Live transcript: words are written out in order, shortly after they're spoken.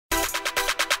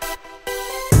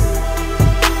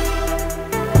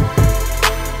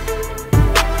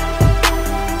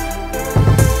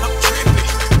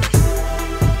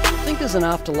is an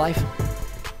afterlife?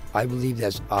 I believe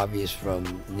that's obvious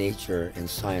from nature and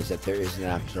science that there is an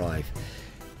afterlife.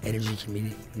 Energy can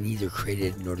be neither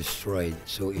created nor destroyed.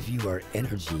 So if you are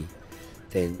energy,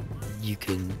 then you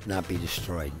can not be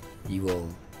destroyed. You will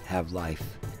have life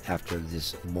after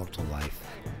this mortal life.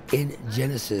 In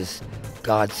Genesis,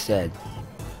 God said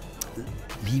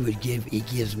he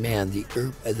gives man the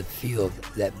herb of the field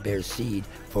that bears seed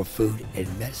for food and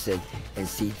medicine and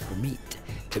seed for meat.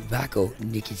 Tobacco,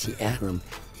 nicotinium,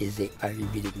 is a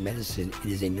Ayurvedic medicine.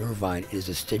 It is a nervine. It is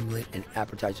a stimulant and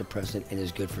appetite suppressant and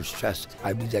is good for stress.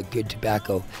 I believe that good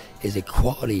tobacco is a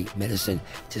quality medicine,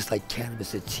 just like cannabis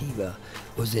sativa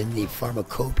was in the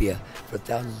pharmacopoeia for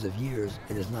thousands of years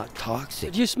and is not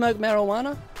toxic. Did you smoke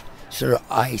marijuana? Sir,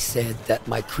 I said that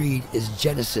my creed is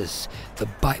Genesis, the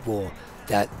Bible,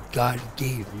 that God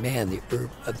gave man the herb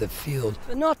of the field.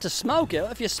 But not to smoke it.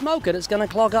 If you smoke it, it's going to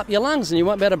clog up your lungs and you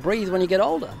won't be able to breathe when you get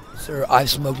older. Sir, I've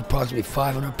smoked approximately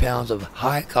 500 pounds of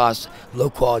high-cost,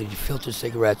 low-quality filtered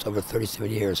cigarettes over 37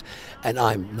 years, and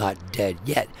I'm not dead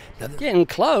yet. Now, getting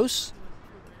close.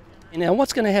 Now,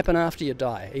 what's going to happen after you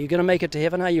die? Are you going to make it to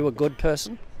heaven? Are you a good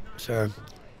person? Sir,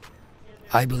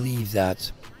 I believe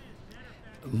that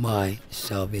my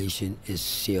salvation is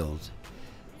sealed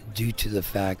due to the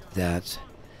fact that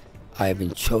I have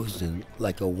been chosen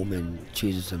like a woman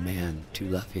chooses a man to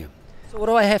love him. So what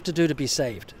do I have to do to be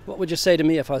saved? What would you say to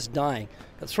me if I was dying?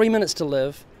 Got 3 minutes to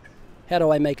live. How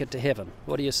do I make it to heaven?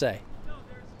 What do you say?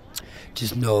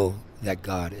 Just know that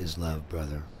God is love,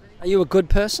 brother. Are you a good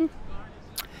person?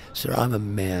 Sir, I'm a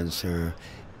man, sir.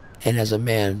 And as a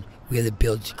man, we have the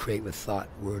ability to create with thought,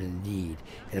 word, and deed.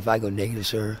 And if I go negative,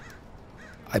 sir,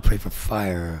 I pray for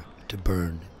fire to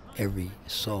burn every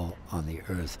soul on the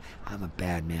earth. I'm a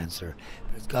bad man, sir.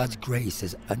 But it's God's grace,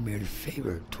 His unmerited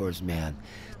favor towards man,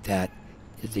 that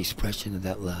is the expression of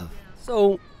that love.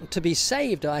 So, to be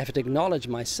saved, I have to acknowledge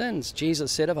my sins.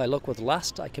 Jesus said, if I look with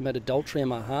lust, I commit adultery in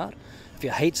my heart. If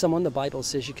you hate someone, the Bible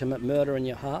says you commit murder in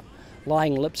your heart.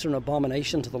 Lying lips are an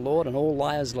abomination to the Lord, and all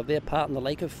liars live their part in the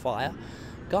lake of fire.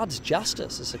 God's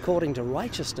justice is according to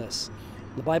righteousness.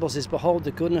 The Bible says, behold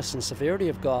the goodness and severity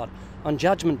of God. On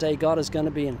Judgment Day, God is going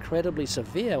to be incredibly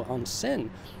severe on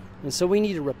sin. And so we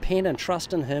need to repent and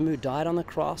trust in Him who died on the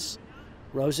cross,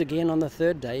 rose again on the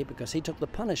third day, because He took the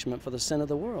punishment for the sin of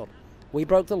the world. We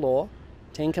broke the law,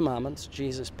 10 commandments.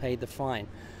 Jesus paid the fine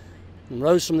and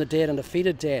rose from the dead and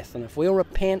defeated death. And if we'll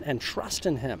repent and trust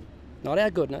in Him, not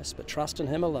our goodness, but trust in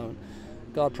Him alone,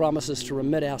 God promises to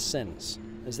remit our sins.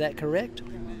 Is that correct?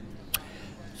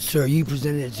 Sir, you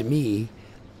presented it to me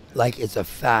like it's a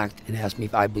fact and asked me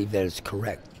if I believe that it's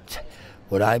correct.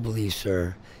 What I believe,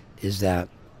 sir, is that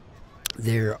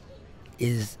there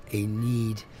is a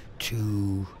need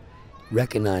to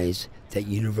recognize that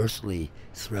universally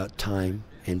throughout time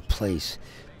and place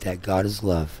that God is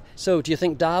love. So do you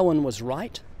think Darwin was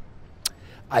right?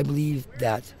 I believe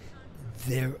that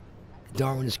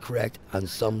Darwin is correct on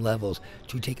some levels.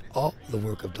 To take all the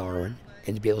work of Darwin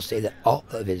and to be able to say that all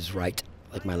of it is right,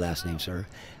 like my last name, sir,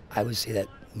 I would say that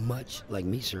much like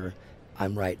me, sir,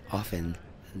 I'm right often,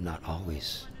 not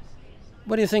always.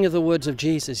 What do you think of the words of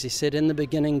Jesus? He said, in the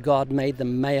beginning God made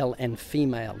them male and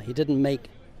female. He didn't make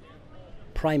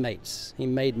primates. He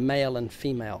made male and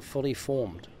female, fully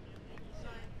formed.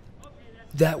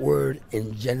 That word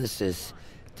in Genesis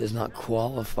does not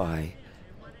qualify.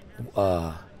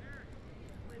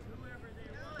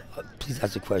 Please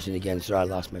ask the question again, sir. I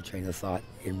lost my train of thought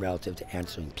in relative to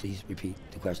answering. Please repeat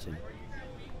the question.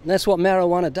 And that's what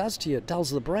marijuana does to you. It dulls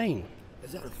the brain.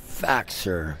 Is that a fact,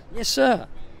 sir? Yes, sir.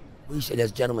 We should,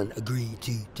 as gentlemen, agree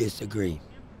to disagree.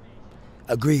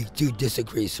 Agree to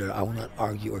disagree, sir. I will not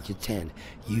argue or contend.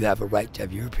 You have a right to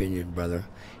have your opinion, brother,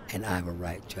 and I have a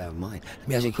right to have mine. Let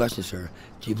me ask you a question, sir.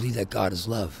 Do you believe that God is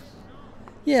love?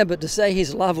 Yeah, but to say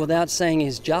He's love without saying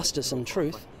He's justice and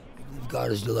truth. I believe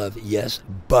God is love, yes,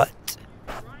 but...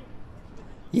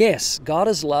 Yes, God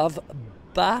is love,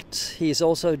 but He is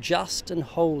also just and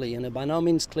holy, and by no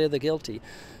means clear the guilty.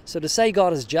 So to say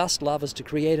God is just love is to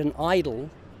create an idol,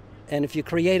 and if you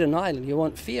create an idol, you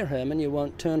won't fear Him and you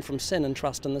won't turn from sin and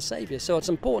trust in the Savior. So it's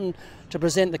important to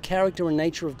present the character and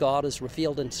nature of God as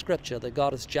revealed in Scripture, that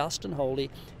God is just and holy,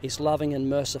 He's loving and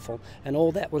merciful, and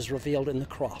all that was revealed in the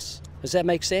cross. Does that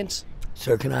make sense?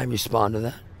 Sir, can I respond to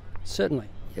that? Certainly.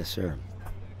 Yes, sir.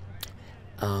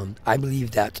 I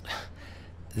believe that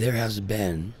there has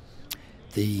been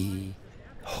the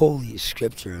Holy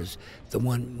Scriptures. The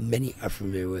one many are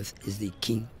familiar with is the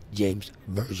King James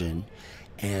Version,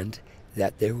 and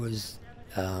that there was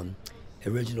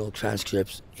original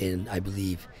transcripts in, I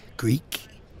believe, Greek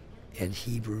and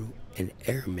Hebrew and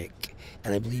Aramaic,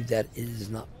 and I believe that it is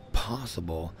not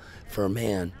impossible for a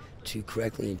man to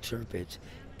correctly interpret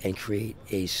and create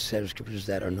a set of scriptures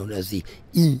that are known as the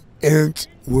inerrant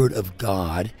Word of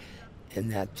God,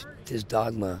 and that this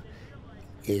dogma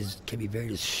can be very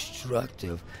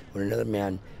destructive when another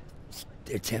man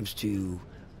attempts to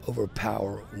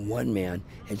overpower one man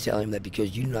and tell him that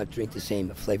because you do not drink the same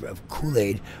flavor of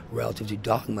Kool-Aid relative to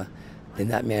dogma, then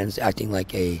that man is acting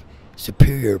like a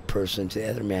superior person to the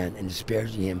other man and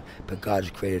disparaging him. But God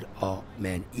has created all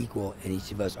men equal, and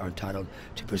each of us are entitled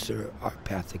to pursue our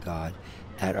path to God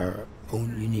at our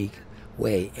own unique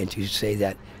way. And to say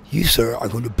that you, sir, are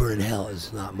going to burn in hell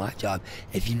is not my job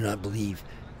if you do not believe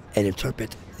and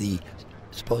interpret the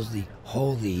supposedly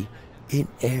holy,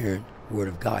 inerrant Word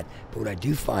of God. But what I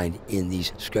do find in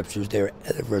these scriptures, there are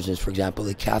other versions. For example,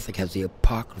 the Catholic has the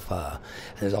Apocrypha,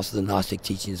 and there's also the Gnostic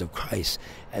teachings of Christ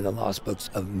and the lost books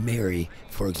of Mary,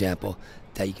 for example,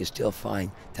 that you can still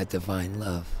find that divine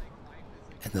love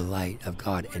and the light of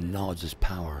God, and knowledge is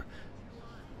power.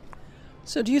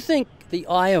 So do you think the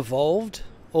eye evolved,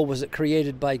 or was it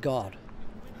created by God?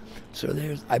 So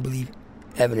there's, I believe,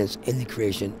 evidence in the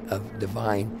creation of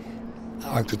divine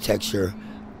architecture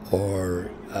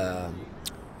or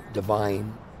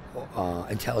divine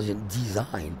intelligent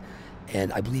design.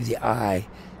 And I believe the eye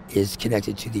is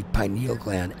connected to the pineal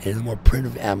gland, and in the more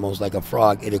primitive animals like a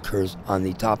frog, it occurs on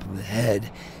the top of the head.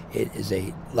 It is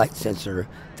a light sensor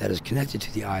that is connected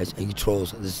to the eyes and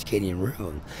controls the circadian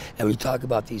rhythm. And when you talk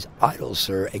about these idols,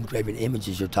 sir, engraven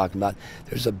images you're talking about,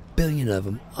 there's 1 billion of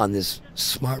them on this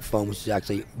smartphone, which is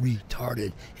actually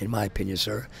retarded, in my opinion,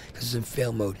 sir, because it's in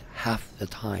fail mode half the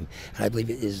time. And I believe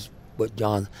it is what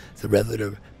John the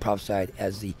Revelator prophesied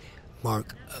as the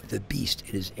mark of the beast.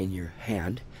 It is in your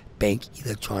hand. Bank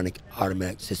Electronic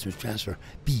Automatic Systems Transfer,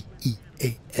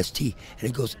 BEAST, and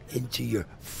it goes into your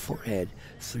forehead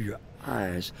through your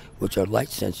eyes, which are light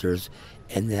sensors,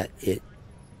 and that it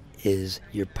is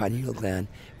your pineal gland,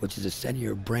 which is the center of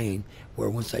your brain, where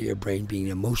one side of your brain being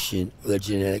emotion or the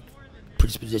genetic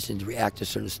predisposition to react to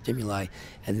certain stimuli,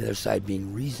 and the other side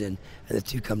being reason, and the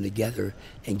two come together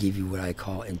and give you what I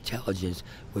call intelligence,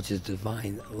 which is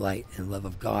divine light and love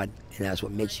of God. And that's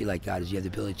what makes you like God, is you have the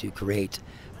ability to create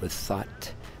with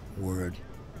thought, word,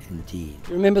 and deed.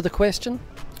 Remember the question?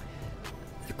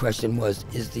 The question was,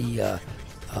 is the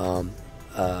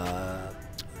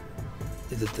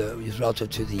is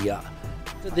relative to the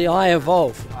Did the eye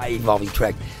evolve? eye evolving,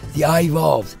 correct. The eye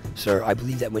evolved, sir. I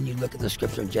believe that when you look at the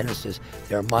scripture in Genesis,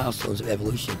 there are milestones of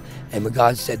evolution. And when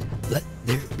God said, let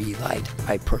there be light,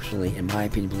 I personally, in my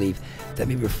opinion, believe that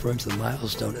may be referring to the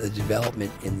milestone of the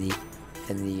development in the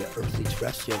earthly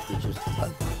terrestrial creatures of the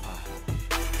eye.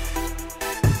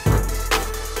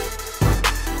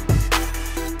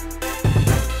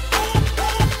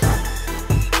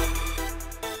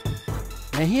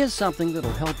 Now here's something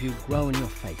that'll help you grow in your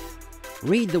faith.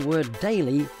 Read the Word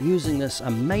daily using this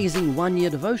amazing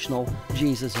one-year devotional,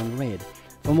 Jesus in Red.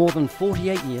 For more than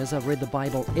 48 years, I've read the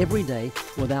Bible every day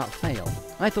without fail.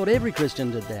 I thought every Christian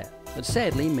did that, but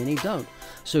sadly, many don't.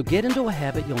 So get into a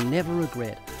habit you'll never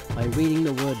regret by reading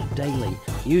the Word daily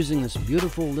using this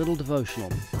beautiful little devotional.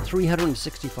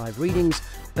 365 readings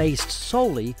based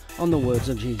solely on the words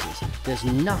of Jesus. There's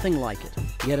nothing like it.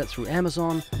 Get it through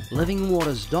Amazon,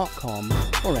 livingwaters.com,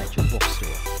 or at your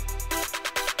bookstore.